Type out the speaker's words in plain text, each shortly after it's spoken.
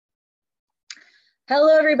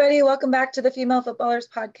Hello, everybody. Welcome back to the Female Footballers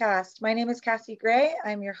Podcast. My name is Cassie Gray.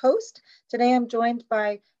 I'm your host. Today, I'm joined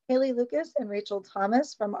by Haley Lucas and Rachel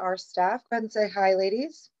Thomas from our staff. Go ahead and say hi,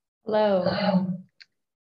 ladies. Hello.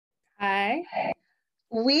 Hi.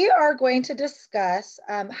 We are going to discuss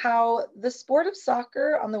how the sport of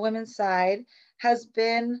soccer on the women's side has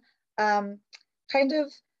been kind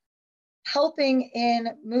of helping in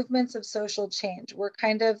movements of social change. We're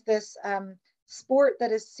kind of this sport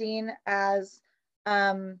that is seen as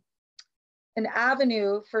an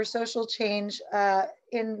avenue for social change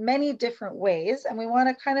in many different ways. And we want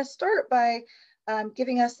to kind of start by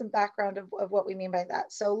giving us some background of what we mean by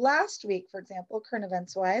that. So last week, for example, current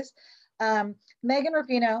events wise, Megan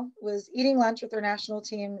Rapinoe was eating lunch with her national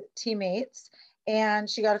team teammates, and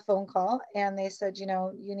she got a phone call and they said,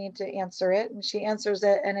 you need to answer it. And she answers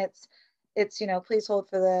it, and it's, please hold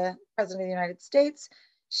for the President of the United States.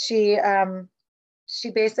 She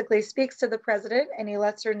basically speaks to the president, and he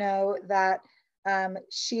lets her know that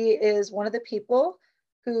she is one of the people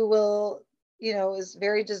who will, is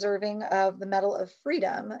very deserving of the Medal of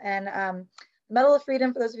Freedom. And the Medal of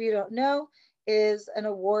Freedom, for those of you who don't know, is an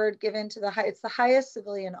award given to it's the highest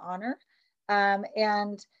civilian honor.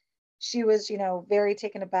 And she was, very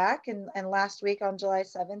taken aback. And last week on July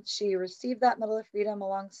 7th, she received that Medal of Freedom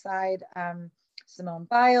alongside Simone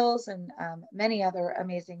Biles and many other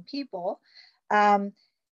amazing people. And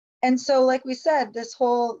so, like we said, this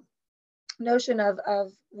whole notion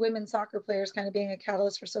of women soccer players kind of being a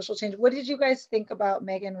catalyst for social change. What did you guys think about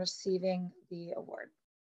Megan receiving the award?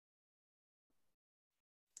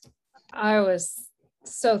 I was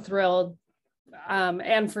so thrilled.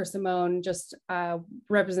 And for Simone, just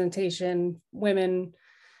representation, women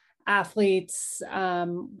athletes,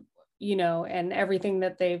 and everything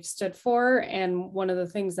that they've stood for. And one of the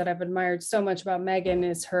things that I've admired so much about Megan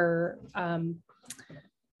is her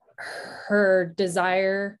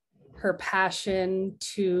desire, her passion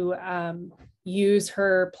to use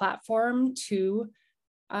her platform to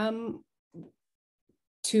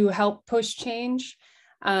help push change.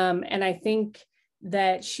 And I think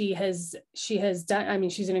that she has done,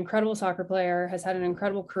 she's an incredible soccer player, has had an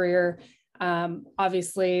incredible career.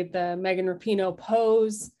 Obviously the Megan Rapinoe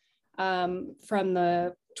pose from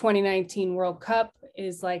the 2019 World Cup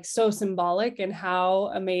is like so symbolic, and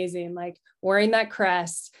how amazing, like wearing that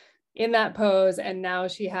crest in that pose. And now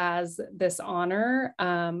she has this honor.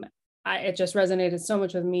 It just resonated so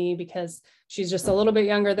much with me because she's just a little bit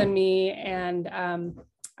younger than me. And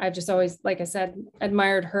I've just always, like I said,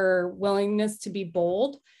 admired her willingness to be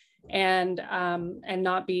bold and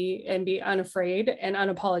be unafraid and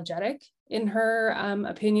unapologetic in her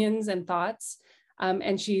opinions and thoughts.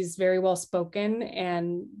 And she's very well spoken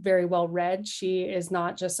and very well read. She is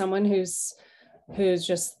not just someone who's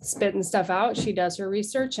just spitting stuff out. She does her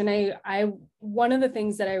research. And I one of the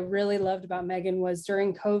things that I really loved about Megan was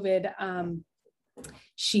during COVID,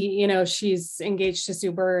 she's engaged to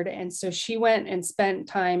Sue Bird. And so she went and spent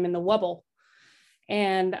time in the Wubble.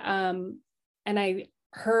 And I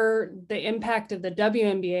heard the impact of the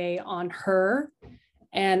WNBA on her.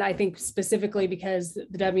 And I think specifically because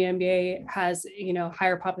the WNBA has,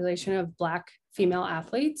 higher population of Black female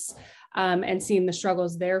athletes, and seeing the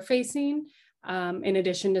struggles they're facing, in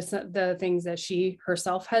addition to the things that she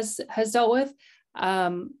herself has dealt with.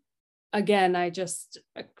 Again, I just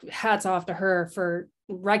hats off to her for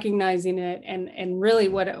recognizing it. And really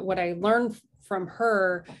what I learned from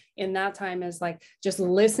her in that time is like just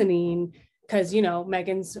listening, because,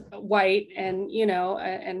 Megan's white and,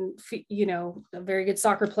 a very good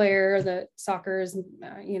soccer player. The soccer is,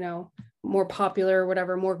 more popular,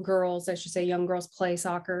 whatever, more girls, I should say, young girls play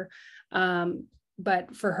soccer.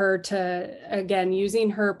 But for her to, again, using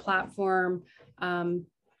her platform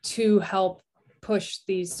to help push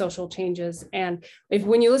these social changes. And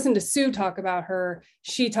when you listen to Sue talk about her,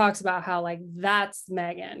 she talks about how like, that's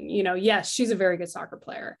Megan, yes, she's a very good soccer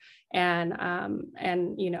player and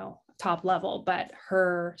top level, but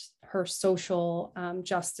her social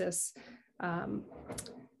justice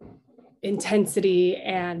intensity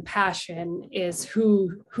and passion is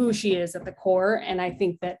who she is at the core. And I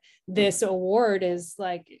think that this award is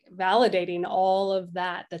like validating all of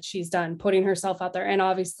that she's done, putting herself out there, and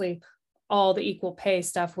obviously all the equal pay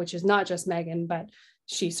stuff, which is not just Megan, but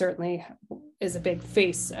she certainly is a big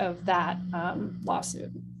face of that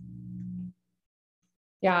lawsuit.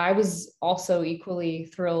 Yeah, I was also equally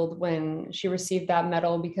thrilled when she received that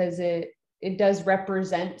medal because it does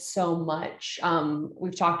represent so much.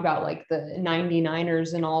 We've talked about like the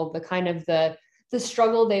 99ers and all the kind of the the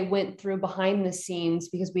struggle they went through behind the scenes,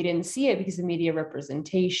 because we didn't see it because of media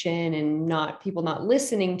representation and people not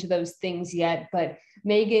listening to those things yet. But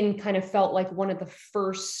Megan kind of felt like one of the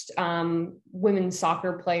first women's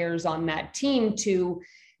soccer players on that team to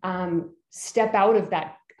step out of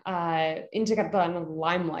that into kind of the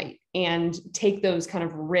limelight and take those kind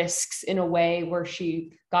of risks in a way where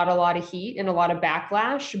she got a lot of heat and a lot of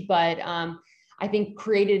backlash, but I think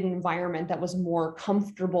created an environment that was more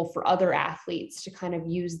comfortable for other athletes to kind of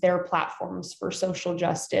use their platforms for social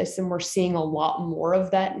justice. And we're seeing a lot more of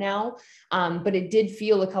that now. But it did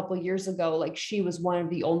feel a couple of years ago like she was one of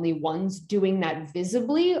the only ones doing that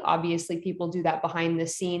visibly. Obviously, people do that behind the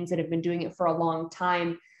scenes that have been doing it for a long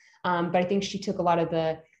time. But I think she took a lot of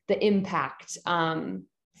the impact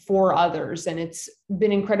for others. And it's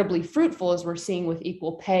been incredibly fruitful, as we're seeing with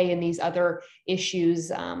equal pay and these other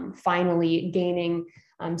issues finally gaining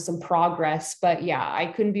some progress. But yeah, I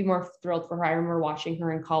couldn't be more thrilled for her. I remember watching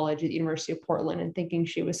her in college at the University of Portland and thinking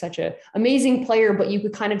she was such an amazing player, but you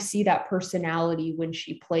could kind of see that personality when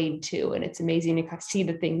she played too. And it's amazing to see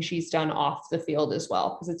the things she's done off the field as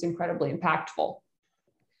well, because it's incredibly impactful.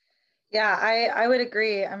 Yeah, I would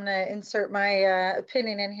agree. I'm going to insert my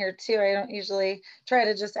opinion in here too. I don't usually try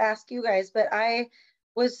to just ask you guys, but I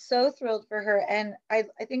was so thrilled for her. And I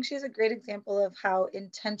think she's a great example of how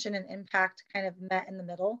intention and impact kind of met in the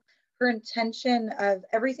middle. Her intention of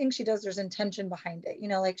everything she does, there's intention behind it. You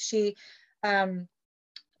know, like she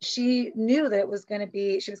knew that it was going to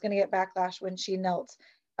be, she was going to get backlash when she knelt,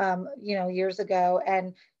 you know, years ago.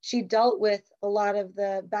 And she dealt with a lot of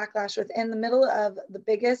the backlash within the middle of the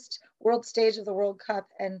biggest world stage of the World Cup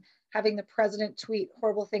and having the president tweet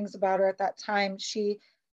horrible things about her at that time. She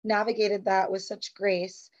navigated that with such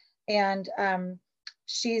grace. And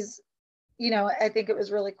she's, you know, I think it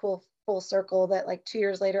was really cool, full circle, that like 2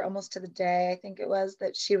 years later, almost to the day, I think it was,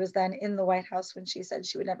 that she was then in the White House when she said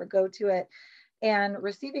she would never go to it, and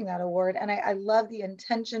receiving that award. And I love the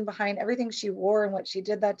intention behind everything she wore and what she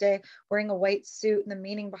did that day, wearing a white suit and the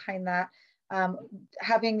meaning behind that,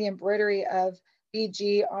 having the embroidery of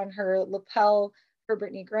BG on her lapel for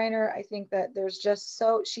Brittany Griner. I think that there's just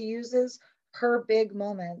she uses her big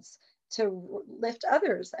moments to lift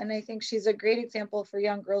others. And I think she's a great example for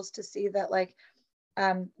young girls to see that, like,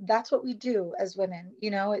 that's what we do as women. You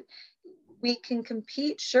know, we can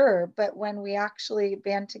compete, sure, but when we actually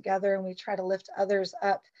band together and we try to lift others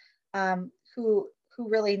up who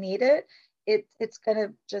really need it, it's going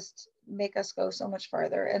to just make us go so much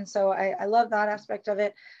farther. And so I love that aspect of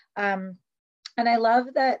it. And I love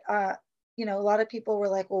that, you know, a lot of people were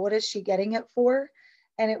like, well, what is she getting it for?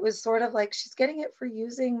 And it was sort of like, she's getting it for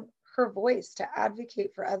using her voice to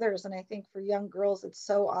advocate for others. And I think for young girls, it's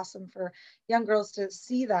so awesome for young girls to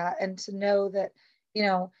see that and to know that, you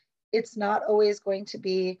know, it's not always going to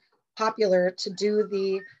be popular to do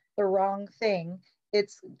the wrong thing.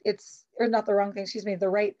 It's or not the wrong thing, excuse me, the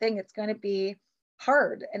right thing. It's going to be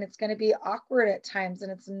hard and it's going to be awkward at times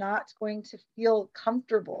and it's not going to feel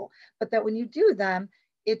comfortable, but that when you do them,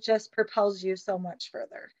 it just propels you so much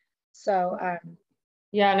further. So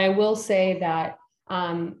yeah, and I will say that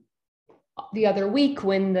the other week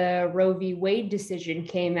when the Roe v. Wade decision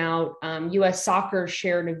came out, US Soccer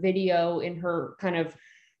shared a video in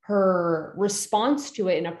her response to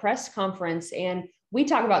it in a press conference. And we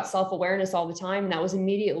talk about self-awareness all the time. And that was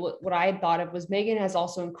immediately what I had thought of was Megan has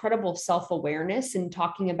also incredible self-awareness in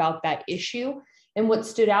talking about that issue. And what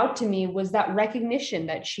stood out to me was that recognition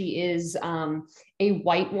that she is a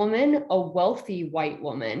white woman, a wealthy white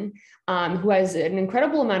woman who has an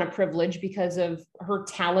incredible amount of privilege because of her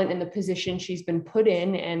talent and the position she's been put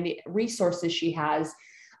in and the resources she has.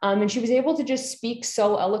 And she was able to just speak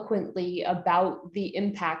so eloquently about the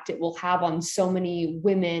impact it will have on so many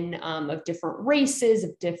women of different races,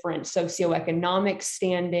 of different socioeconomic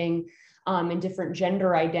standing, and different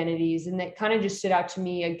gender identities. And that kind of just stood out to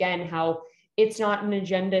me again, how it's not an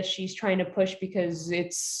agenda she's trying to push because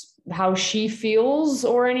it's how she feels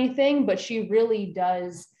or anything, but she really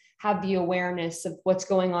does have the awareness of what's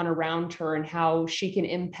going on around her and how she can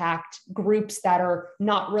impact groups that are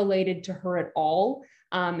not related to her at all.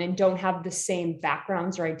 And don't have the same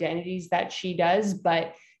backgrounds or identities that she does,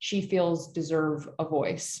 but she feels deserve a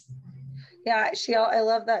voice. Yeah, I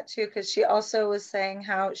love that too, because she also was saying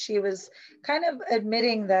how she was kind of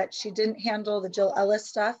admitting that she didn't handle the Jill Ellis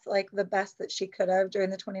stuff like the best that she could have during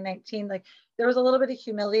the 2019. Like there was a little bit of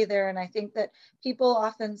humility there. And I think that people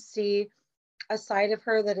often see a side of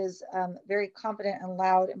her that is very confident and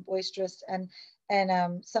loud and boisterous. And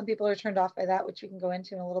some people are turned off by that, which we can go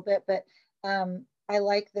into in a little bit. But I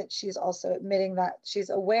like that she's also admitting that she's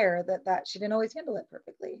aware that she didn't always handle it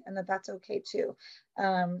perfectly, and that's okay too.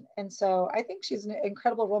 And so I think she's an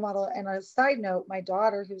incredible role model. And on a side note, my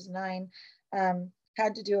daughter, who's 9,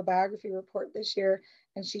 had to do a biography report this year,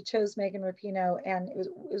 and she chose Megan Rapinoe, and it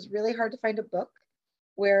was really hard to find a book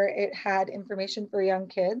where it had information for young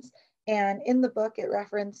kids. And in the book, it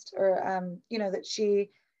referenced, or that she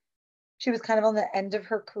was kind of on the end of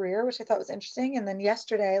her career, which I thought was interesting. And then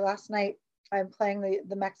last night, I'm playing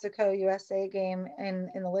the Mexico USA game in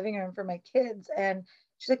the living room for my kids, and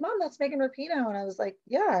she's like, "Mom, that's Megan Rapinoe," and I was like,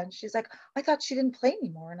 "Yeah," and she's like, "I thought she didn't play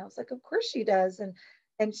anymore," and I was like, "Of course she does,"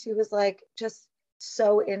 and she was like, just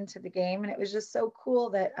so into the game, and it was just so cool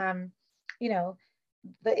that you know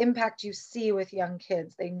the impact you see with young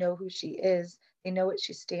kids. They know who she is, they know what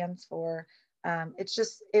she stands for.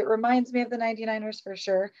 It reminds me of the 99ers for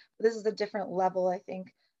sure, but this is a different level, I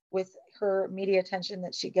think, with her media attention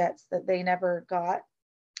that she gets that they never got.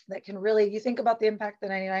 That can really, you think about the impact the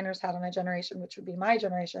 99ers had on a generation, which would be my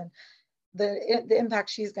generation, the impact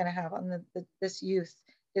she's going to have on this youth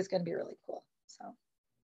is going to be really cool. So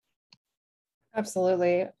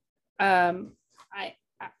absolutely. I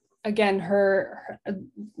again, her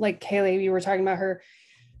like Kaylee, you were talking about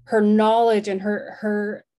her knowledge and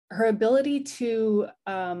her ability to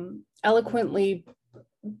eloquently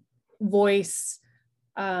voice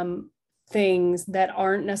things that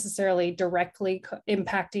aren't necessarily directly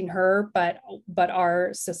impacting her, but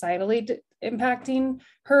are societally impacting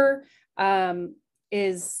her,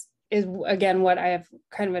 is again what I have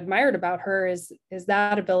kind of admired about her is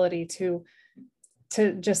that ability to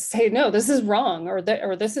just say, no, this is wrong, or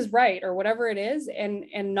this is right, or whatever it is, and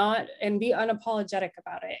be unapologetic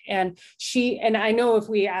about it. And I know if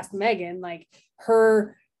we ask Megan, like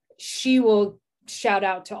she will shout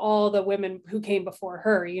out to all the women who came before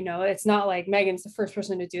her. It's not like Megan's the first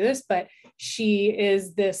person to do this, but she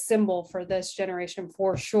is this symbol for this generation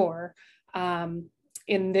for sure.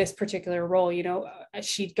 In this particular role,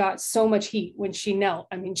 she got so much heat when she knelt.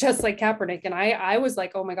 I mean, just like Kaepernick. And I was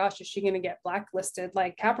like, oh my gosh, is she going to get blacklisted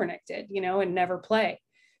like Kaepernick did, and never play?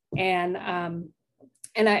 And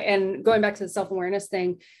going back to the self-awareness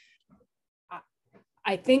thing,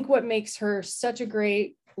 I think what makes her such a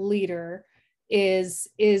great leader is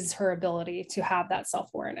her ability to have that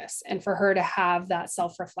self-awareness, and for her to have that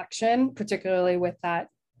self-reflection, particularly with that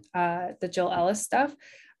the Jill Ellis stuff.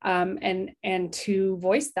 And to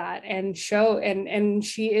voice that and show, and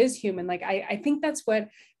she is human. Like, I think that's what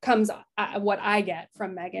comes, what I get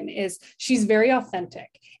from Megan is she's very authentic,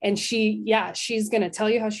 and she's going to tell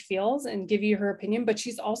you how she feels and give you her opinion, but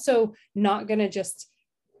she's also not going to just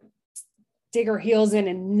dig her heels in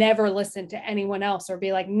and never listen to anyone else or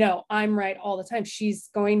be like, no, I'm right all the time. She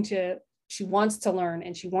wants to learn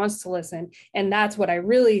and she wants to listen. And that's what I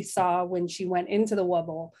really saw when she went into the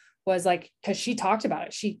Wubble, was like, because she talked about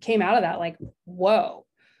it. She came out of that like, whoa,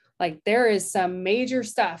 like there is some major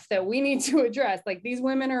stuff that we need to address. Like, these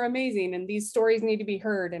women are amazing and these stories need to be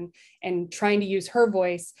heard, and trying to use her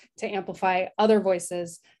voice to amplify other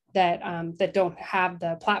voices that don't have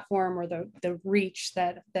the platform or the reach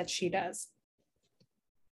that she does.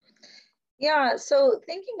 Yeah, so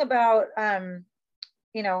thinking about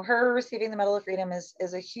her receiving the Medal of Freedom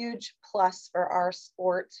is a huge plus for our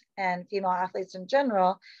sport and female athletes in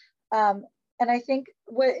general. And I think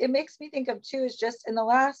what it makes me think of too is just in the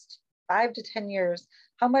last 5 to 10 years,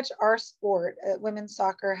 how much our sport, women's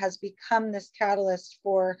soccer, has become this catalyst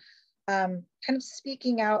for kind of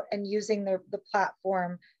speaking out and using the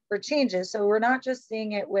platform for changes. So we're not just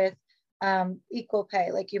seeing it with equal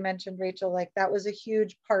pay, like you mentioned, Rachel. Like, that was a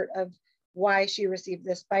huge part of why she received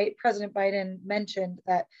this. President Biden mentioned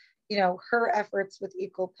that, her efforts with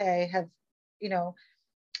equal pay have,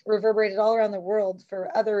 reverberated all around the world for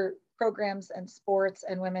other programs and sports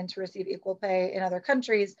and women to receive equal pay in other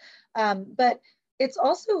countries. But it's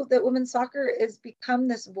also that women's soccer has become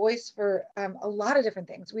this voice for a lot of different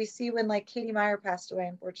things. We see when, like, Katie Meyer passed away,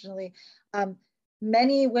 unfortunately,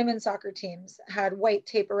 many women's soccer teams had white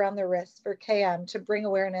tape around their wrists for KM to bring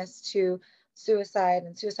awareness to suicide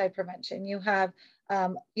and suicide prevention. You have,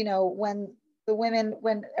 when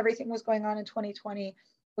everything was going on in 2020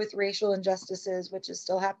 with racial injustices, which is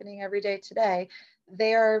still happening every day today,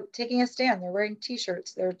 they are taking a stand. They're wearing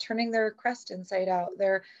t-shirts. They're turning their crest inside out.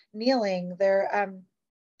 They're kneeling.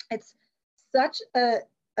 It's such a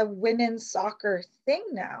women's soccer thing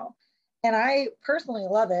now. And I personally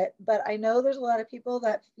love it, but I know there's a lot of people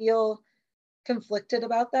that feel conflicted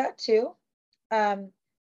about that too.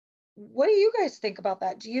 What do you guys think about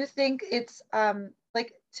that? Do you think it's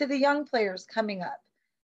like, to the young players coming up,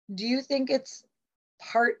 do you think it's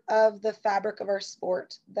part of the fabric of our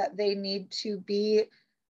sport, that they need to be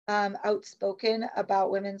outspoken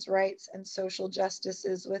about women's rights and social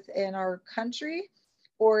justices within our country?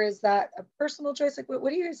 Or is that a personal choice? Like, what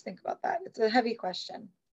do you guys think about that? It's a heavy question.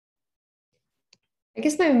 I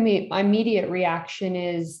guess my immediate reaction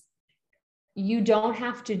is, you don't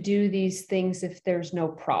have to do these things if there's no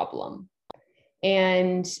problem.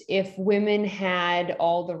 And if women had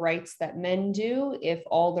all the rights that men do, if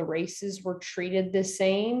all the races were treated the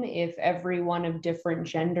same, if everyone of different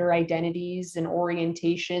gender identities and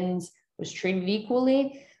orientations was treated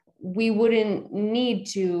equally, we wouldn't need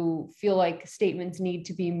to feel like statements need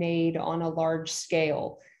to be made on a large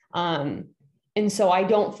scale. And so I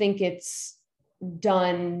don't think it's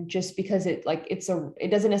done just because it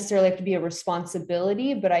doesn't necessarily have to be a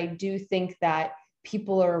responsibility, but I do think that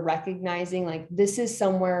people are recognizing, like, this is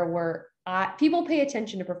somewhere where people pay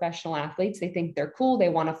attention to professional athletes. They think they're cool. They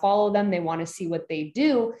want to follow them. They want to see what they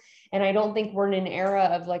do. And I don't think we're in an era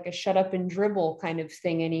of like a shut up and dribble kind of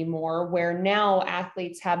thing anymore, where now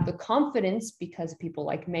athletes have the confidence, because people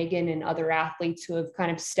like Megan and other athletes who have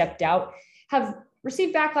kind of stepped out have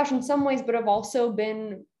received backlash in some ways, but have also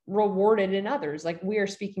been rewarded in others. Like, we are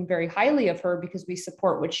speaking very highly of her because we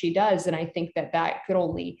support what she does. And I think that could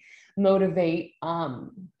only motivate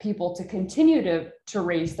people to continue to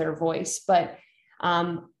raise their voice. But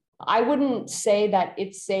I wouldn't say that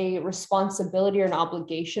it's a responsibility or an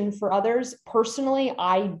obligation for others. Personally,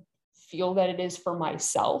 I feel that it is for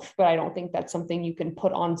myself, but I don't think that's something you can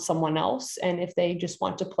put on someone else. And if they just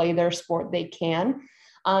want to play their sport, they can.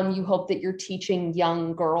 You hope that you're teaching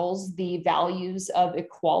young girls the values of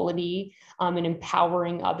equality and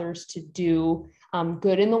empowering others to do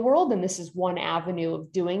good in the world. And this is one avenue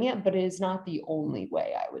of doing it, but it is not the only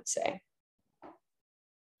way, I would say.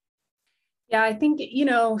 Yeah, I think,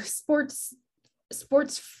 sports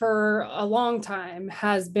for a long time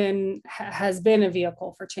has been a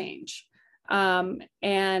vehicle for change.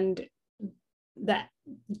 And that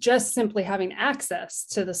just simply having access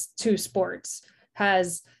to sports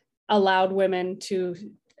has allowed women to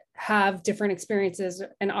have different experiences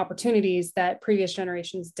and opportunities that previous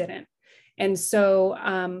generations didn't. And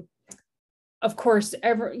so, of course,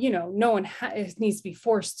 no one needs to be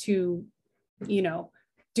forced to,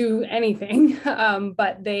 do anything.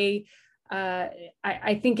 But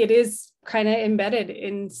I think it is kind of embedded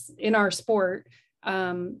in our sport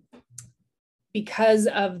because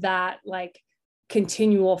of that, like,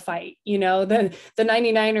 continual fight, the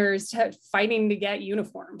 99ers fighting to get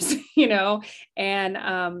uniforms, and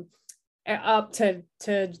up to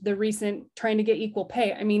the recent trying to get equal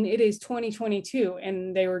pay. I mean, it is 2022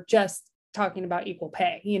 and they were just talking about equal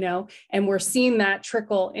pay, and we're seeing that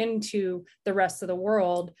trickle into the rest of the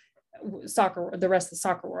world, the rest of the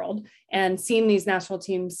soccer world, and seeing these national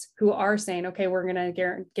teams who are saying, okay, we're going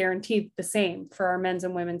to guarantee the same for our men's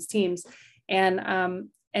and women's teams.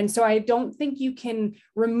 And so I don't think you can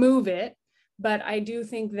remove it, but I do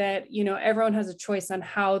think that, everyone has a choice on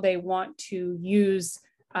how they want to use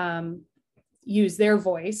their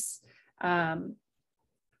voice, and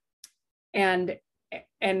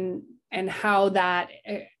how that,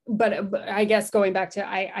 but I guess going back to,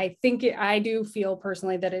 I think I do feel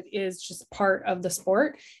personally that it is just part of the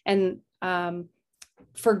sport, and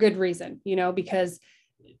for good reason, because,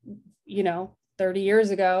 30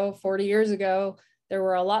 years ago, 40 years ago, there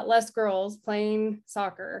were a lot less girls playing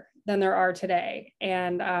soccer than there are today.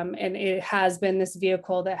 And it has been this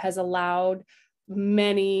vehicle that has allowed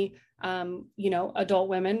many, adult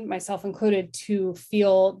women, myself included, to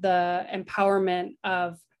feel the empowerment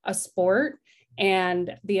of a sport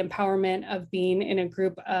and the empowerment of being in a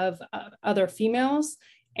group of other females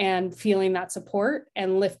and feeling that support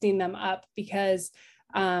and lifting them up, because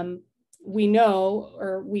we know,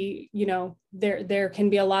 or there can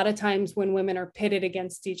be a lot of times when women are pitted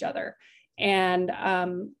against each other. And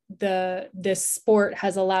this sport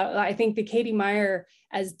has allowed, I think the Katie Meyer,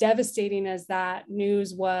 as devastating as that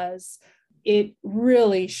news was, it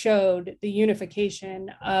really showed the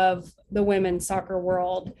unification of the women's soccer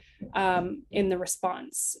world in the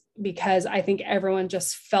response, because I think everyone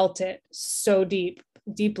just felt it so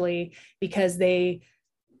deeply, because they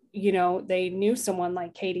knew someone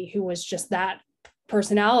like Katie who was just that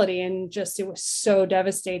personality, and just, it was so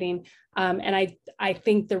devastating. And I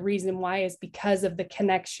think the reason why is because of the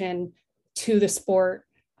connection to the sport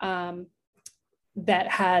that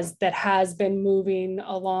has been moving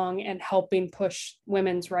along and helping push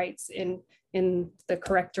women's rights in the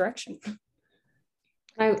correct direction.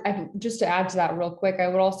 I just to add to that real quick, I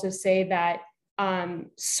would also say that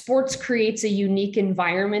sports creates a unique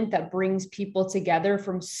environment that brings people together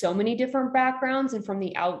from so many different backgrounds and from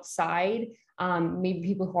the outside. maybe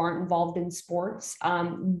people who aren't involved in sports,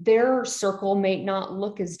 their circle may not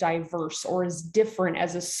look as diverse or as different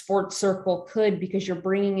as a sports circle could, because you're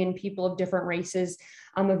bringing in people of different races,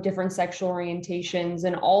 of different sexual orientations,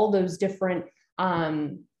 and all those different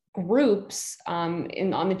groups on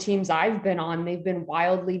the teams I've been on. They've been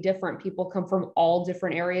wildly different. People come from all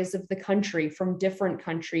different areas of the country, from different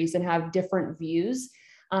countries, and have different views.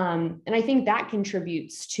 And I think that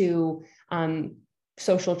contributes to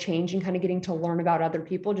social change and kind of getting to learn about other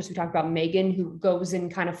people. Just we talked about Megan, who goes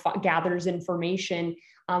and kind of gathers information.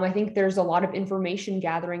 I think there's a lot of information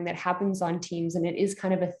gathering that happens on teams, and it is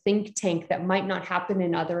kind of a think tank that might not happen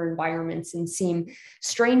in other environments and seem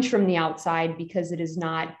strange from the outside, because it is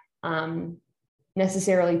not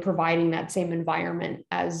necessarily providing that same environment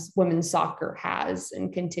as women's soccer has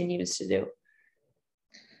and continues to do.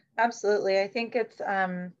 Absolutely. I think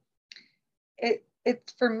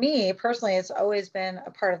it's for me personally, it's always been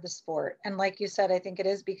a part of the sport. And like you said, I think it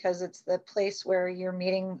is because it's the place where you're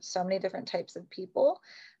meeting so many different types of people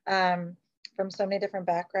from so many different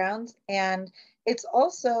backgrounds. And it's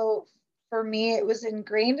also, for me, it was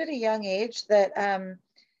ingrained at a young age that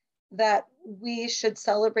that we should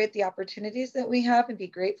celebrate the opportunities that we have and be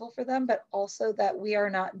grateful for them, but also that we are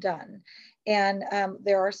not done. And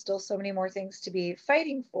there are still so many more things to be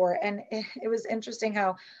fighting for. And it was interesting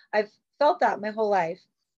how I've felt that my whole life.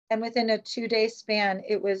 And within a 2-day span,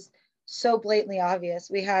 it was so blatantly obvious.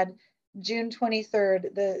 We had June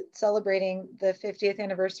 23rd, celebrating the 50th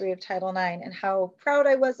anniversary of Title IX, and how proud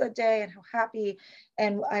I was that day and how happy.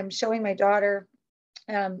 And I'm showing my daughter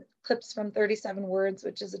clips from 37 Words,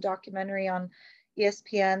 which is a documentary on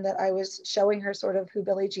ESPN, that I was showing her sort of who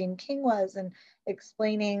Billie Jean King was, and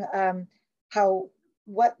explaining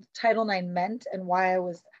what Title IX meant and why I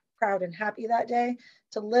was proud and happy that day,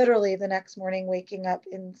 to literally the next morning waking up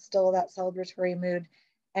in still that celebratory mood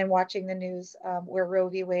and watching the news where Roe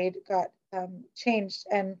v. Wade got changed,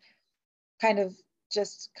 and kind of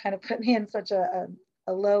put me in such a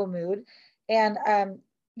low mood. And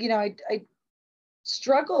I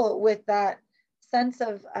struggle with that sense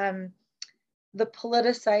of the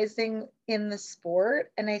politicizing in the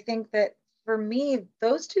sport. And I think that for me,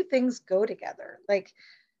 those two things go together. Like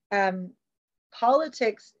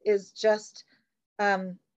politics is just,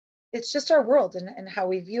 it's just our world, and how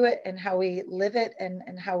we view it and how we live it,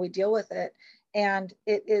 and how we deal with it. And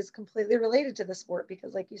it is completely related to the sport,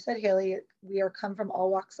 because like you said, Haley, we are come from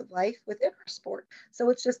all walks of life within our sport. So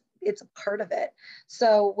it's a part of it.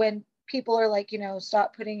 So when people are like,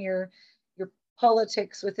 stop putting your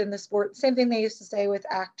politics within the sport, same thing they used to say with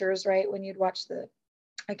actors, right? When you'd watch the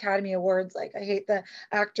Academy Awards, like, I hate the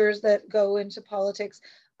actors that go into politics.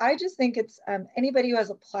 I just think it's anybody who has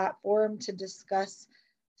a platform to discuss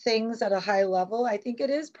things at a high level, I think it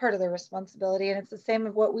is part of their responsibility. And it's the same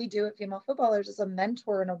of what we do at Female Footballers as a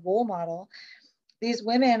mentor and a role model. These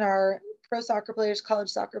women are pro soccer players, college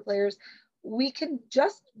soccer players. We can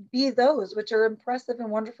just be those, which are impressive and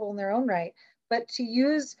wonderful in their own right. But to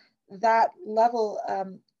use that level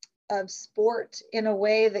of sport in a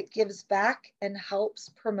way that gives back and helps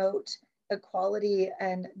promote equality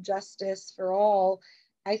and justice for all,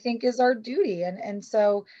 I think is our duty. And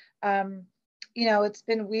so, it's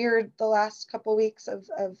been weird the last couple of weeks of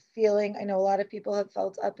feeling, I know a lot of people have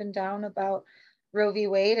felt up and down about Roe v.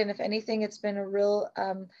 Wade. And if anything, it's been a real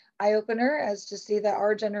eye-opener as to see that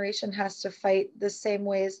our generation has to fight the same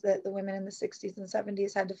ways that the women in the 60s and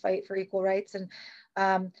 70s had to fight for equal rights. And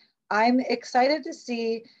I'm excited to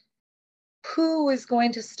see who is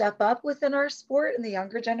going to step up within our sport in the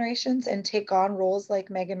younger generations and take on roles like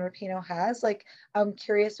Megan Rapinoe has. Like, I'm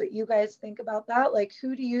curious what you guys think about that. Like,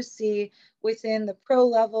 who do you see within the pro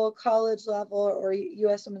level, college level, or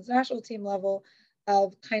U.S. Women's National Team level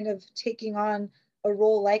of kind of taking on a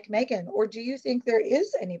role like Megan? Or do you think there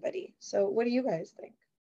is anybody? So what do you guys think?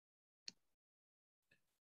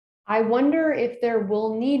 I wonder if there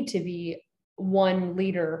will need to be one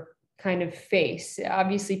leader kind of face.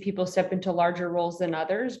 Obviously, people step into larger roles than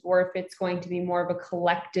others, or if it's going to be more of a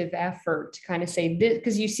collective effort to kind of say this,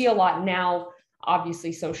 because you see a lot now,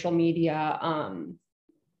 obviously social media. I'm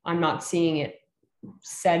not seeing it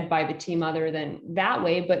said by the team other than that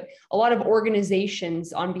way, but a lot of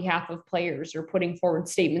organizations on behalf of players are putting forward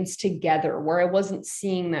statements together, where I wasn't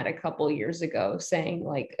seeing that a couple of years ago, saying,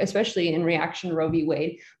 like, especially in reaction to Roe v.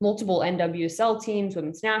 Wade, multiple NWSL teams,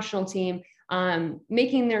 women's national team,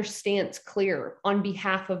 making their stance clear on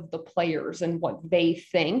behalf of the players and what they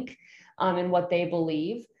think and what they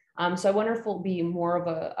believe. So I wonder if it'll be more of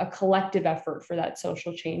a collective effort for that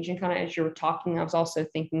social change. And kind of as you were talking, I was also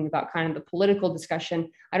thinking about kind of the political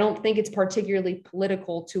discussion. I don't think it's particularly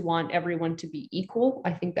political to want everyone to be equal.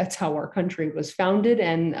 I think that's how our country was founded,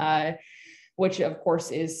 and which of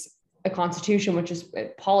course is a constitution, which is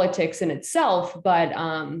politics in itself. But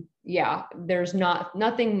yeah, there's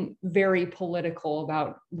nothing very political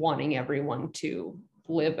about wanting everyone to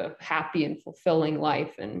live a happy and fulfilling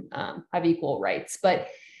life and have equal rights. But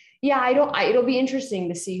yeah, it'll be interesting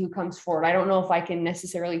to see who comes forward. I don't know if I can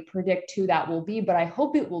necessarily predict who that will be, but I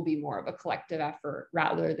hope it will be more of a collective effort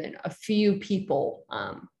rather than a few people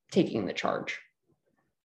taking the charge.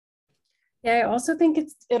 Yeah, I also think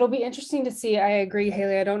it'll be interesting to see. I agree,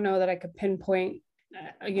 Haley. I don't know that I could pinpoint,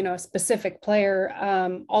 a specific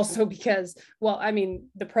player. Also because, well, I mean,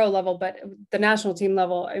 the pro level, but the national team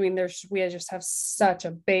level, I mean, we just have such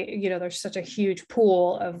a big, there's such a huge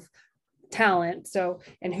pool of talent. So,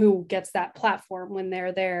 and who gets that platform when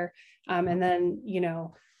they're there, and then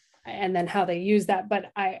and then how they use that.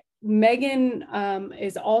 But Megan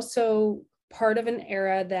is also part of an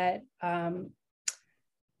era that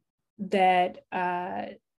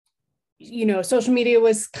social media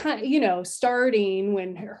was kind of, starting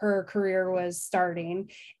when her career was starting,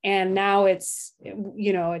 and now it's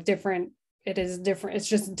it's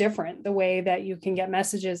just different the way that you can get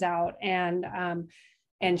messages out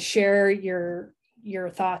and share your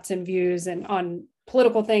thoughts and views and on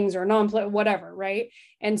political things or whatever, right?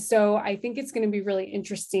 And so I think it's going to be really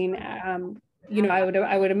interesting. I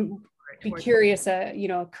would be curious,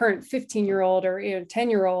 a current 15-year-old or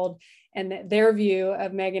 10-year-old and their view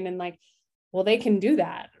of Megan, and like, well, they can do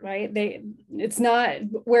that, right? It's not,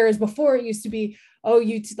 whereas before it used to be,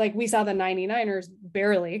 like we saw the 99ers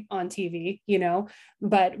barely on TV,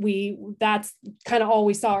 but that's kind of all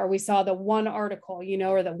we saw, or we saw the one article,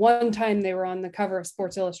 or the one time they were on the cover of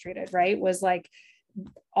Sports Illustrated, right? Was like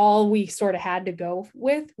all we sort of had to go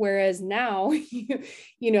with. Whereas now,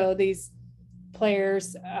 these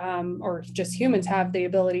players or just humans have the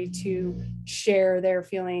ability to share their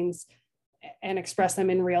feelings and express them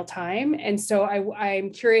in real time. And so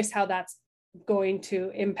I'm curious how that's going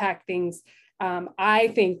to impact things.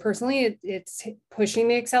 I think personally, it's pushing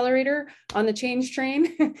the accelerator on the change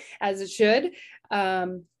train as it should.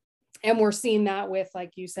 And we're seeing that with,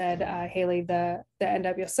 like you said, Haley, the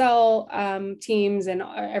NWSL teams and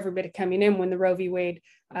everybody coming in when the Roe v. Wade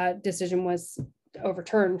decision was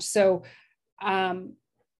overturned. So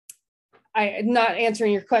I'm not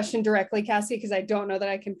answering your question directly, Cassie, because I don't know that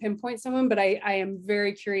I can pinpoint someone, but I am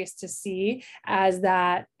very curious to see as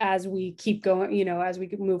we keep going, as we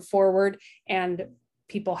move forward and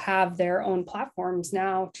people have their own platforms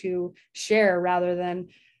now to share rather than,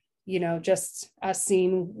 just us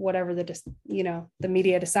seeing whatever the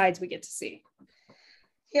media decides we get to see.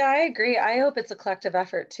 Yeah, I agree. I hope it's a collective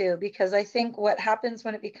effort too, because I think what happens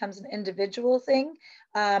when it becomes an individual thing,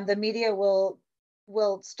 the media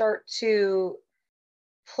will start to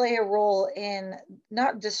play a role in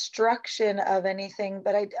not destruction of anything,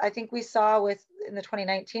 but I think we saw in the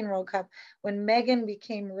 2019 World Cup, when Megan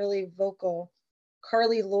became really vocal,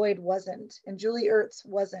 Carly Lloyd wasn't, and Julie Ertz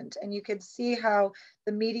wasn't. And you could see how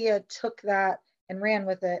the media took that and ran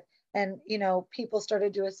with it. And, people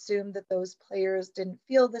started to assume that those players didn't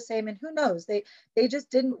feel the same. And who knows, they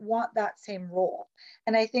just didn't want that same role.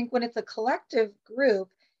 And I think when it's a collective group,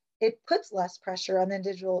 it puts less pressure on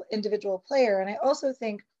the individual player. And I also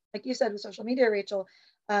think, like you said with social media, Rachel,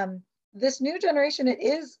 this new generation, it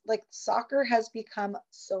is like soccer has become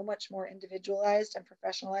so much more individualized and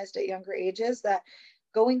professionalized at younger ages that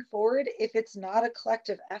going forward, if it's not a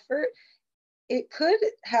collective effort, it could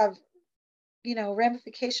have,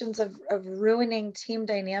 ramifications of ruining team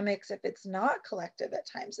dynamics if it's not collective at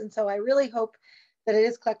times. And so I really hope that it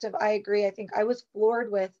is collective. I agree. I think I was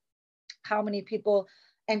floored with how many people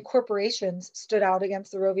and corporations stood out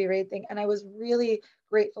against the Roe v. Wade thing. And I was really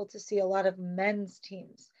grateful to see a lot of men's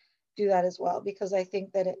teams do that as well, because I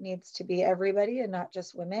think that it needs to be everybody and not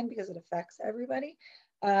just women, because it affects everybody.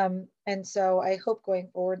 And so I hope going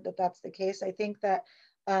forward that that's the case. I think that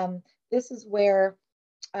this is where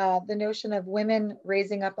the notion of women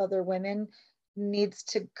raising up other women needs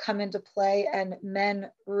to come into play, and men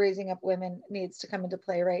raising up women needs to come into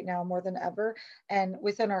play right now more than ever. And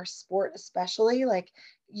within our sport, especially, like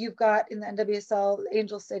you've got in the NWSL,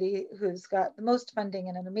 Angel City, who's got the most funding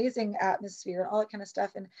and an amazing atmosphere and all that kind of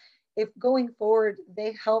stuff. And if going forward,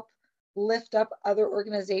 they help lift up other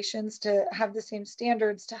organizations to have the same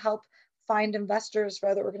standards, to help find investors for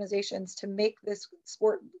other organizations to make this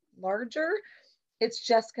sport larger, it's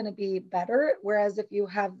just going to be better. Whereas if you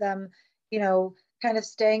have them, kind of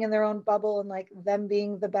staying in their own bubble and like them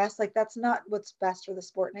being the best. Like that's not what's best for the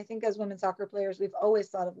sport. And I think as women soccer players, we've always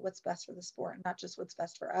thought of what's best for the sport and not just what's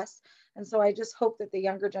best for us. And so I just hope that the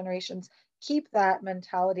younger generations keep that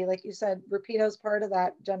mentality. Like you said, Rapinoe's part of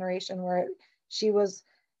that generation where she was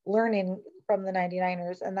learning from the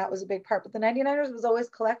 99ers, and that was a big part. But the 99ers was always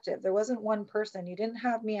collective. There wasn't one person. You didn't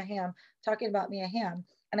have Mia Hamm talking about Mia Hamm.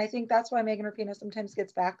 And I think that's why Megan Rapinoe sometimes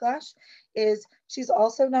gets backlash, is she's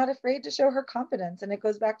also not afraid to show her confidence. And it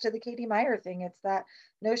goes back to the Katie Meyer thing. It's that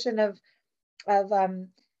notion of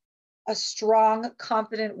a strong,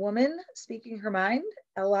 confident woman speaking her mind.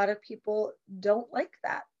 A lot of people don't like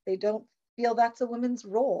that. They don't feel that's a woman's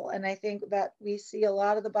role. And I think that we see a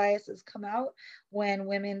lot of the biases come out when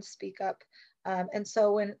women speak up. And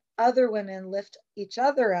so when other women lift each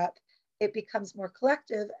other up, it becomes more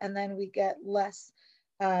collective, and then we get less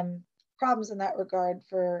problems in that regard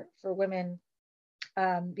for women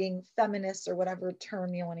being feminists, or whatever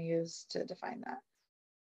term you want to use to define that.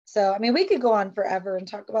 So, I mean, we could go on forever and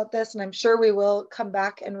talk about this, and I'm sure we will come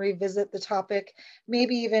back and revisit the topic,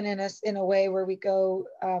 maybe even in a way where we go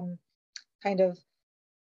kind of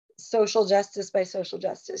social justice by social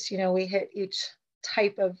justice. You know, we hit each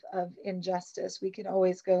type of injustice. We can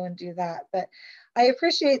always go and do that. But I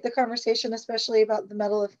appreciate the conversation, especially about the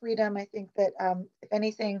Medal of Freedom. I think that if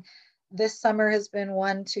anything, this summer has been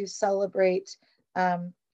one to celebrate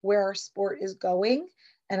where our sport is going.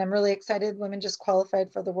 And I'm really excited. Women just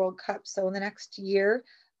qualified for the World Cup. So in the next year,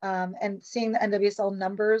 and seeing the NWSL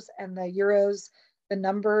numbers and the Euros, the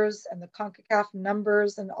numbers and the CONCACAF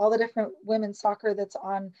numbers and all the different women's soccer that's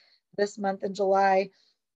on this month in July,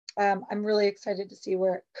 I'm really excited to see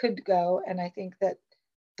where it could go. And I think that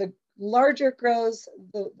the larger it grows,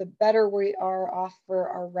 the better we are off for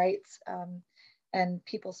our rights, and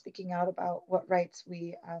people speaking out about what rights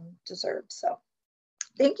we deserve. So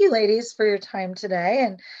thank you, ladies, for your time today.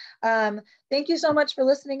 And thank you so much for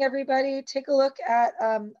listening, everybody. Take a look at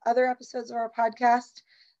other episodes of our podcast.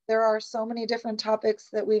 There are so many different topics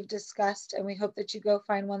that we've discussed, and we hope that you go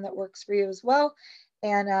find one that works for you as well.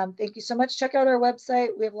 And thank you so much. Check out our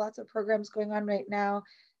website. We have lots of programs going on right now,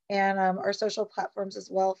 and our social platforms as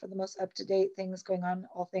well for the most up-to-date things going on,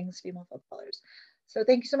 all things female footballers. So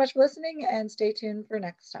thank you so much for listening, and stay tuned for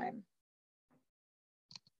next time.